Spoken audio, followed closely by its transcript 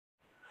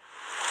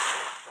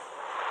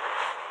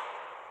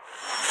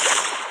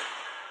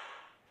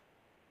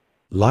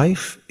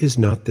Life is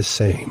not the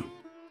same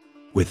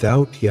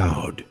without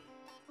jagged.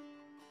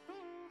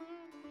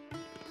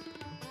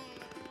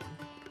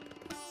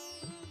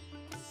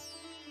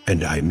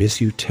 And I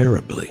miss you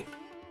terribly.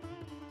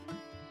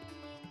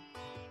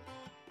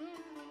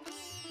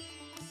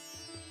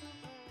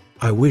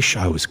 I wish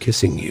I was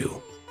kissing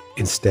you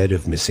instead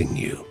of missing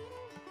you.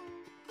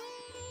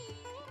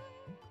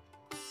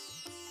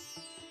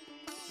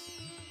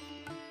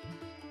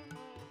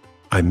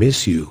 I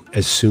miss you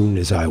as soon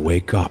as I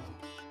wake up.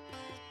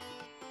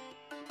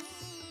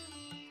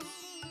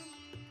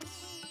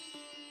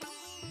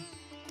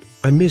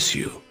 I miss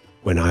you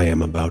when I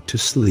am about to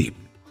sleep.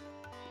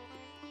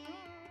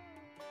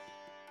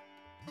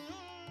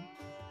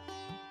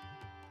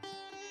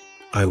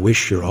 I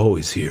wish you're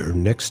always here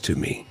next to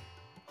me.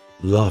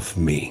 Love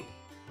me.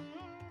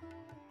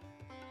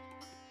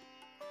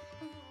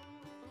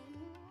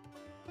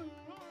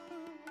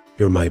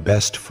 You're my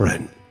best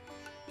friend.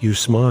 You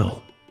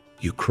smile.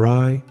 You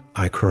cry.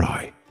 I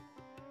cry.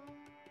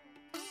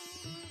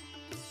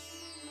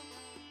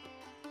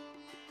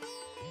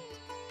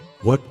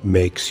 What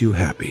makes you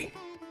happy?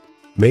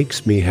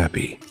 Makes me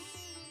happy.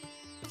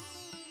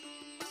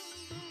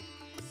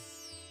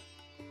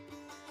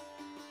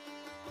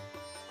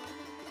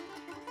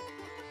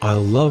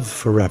 I'll love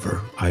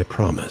forever, I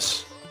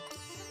promise.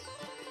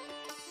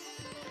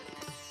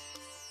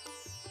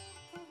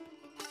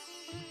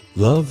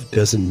 Love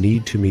doesn't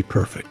need to be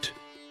perfect.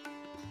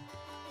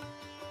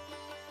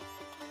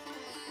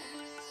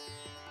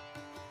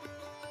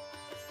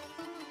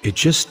 It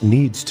just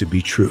needs to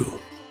be true.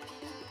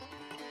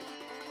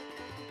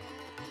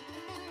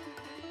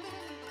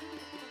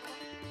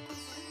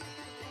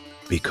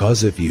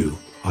 Because of you,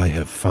 I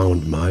have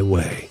found my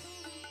way.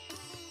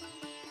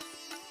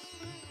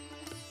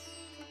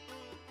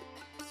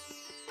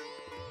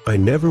 I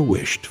never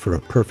wished for a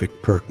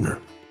perfect partner.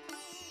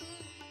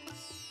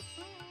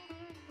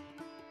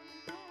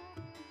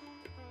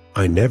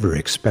 I never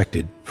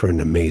expected for an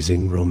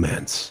amazing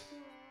romance.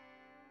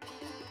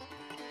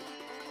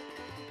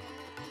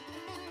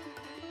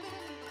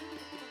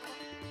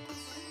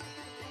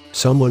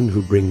 Someone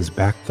who brings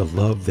back the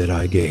love that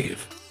I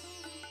gave.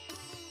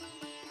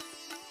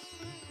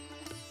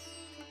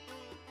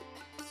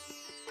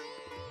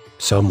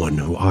 Someone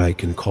who I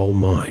can call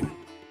mine.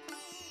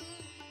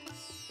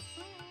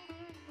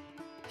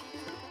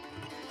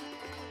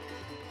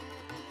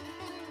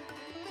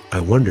 I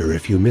wonder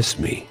if you miss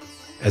me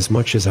as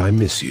much as I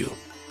miss you.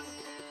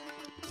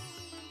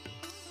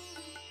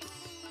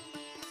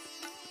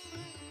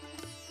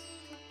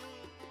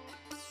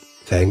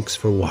 Thanks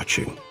for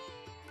watching.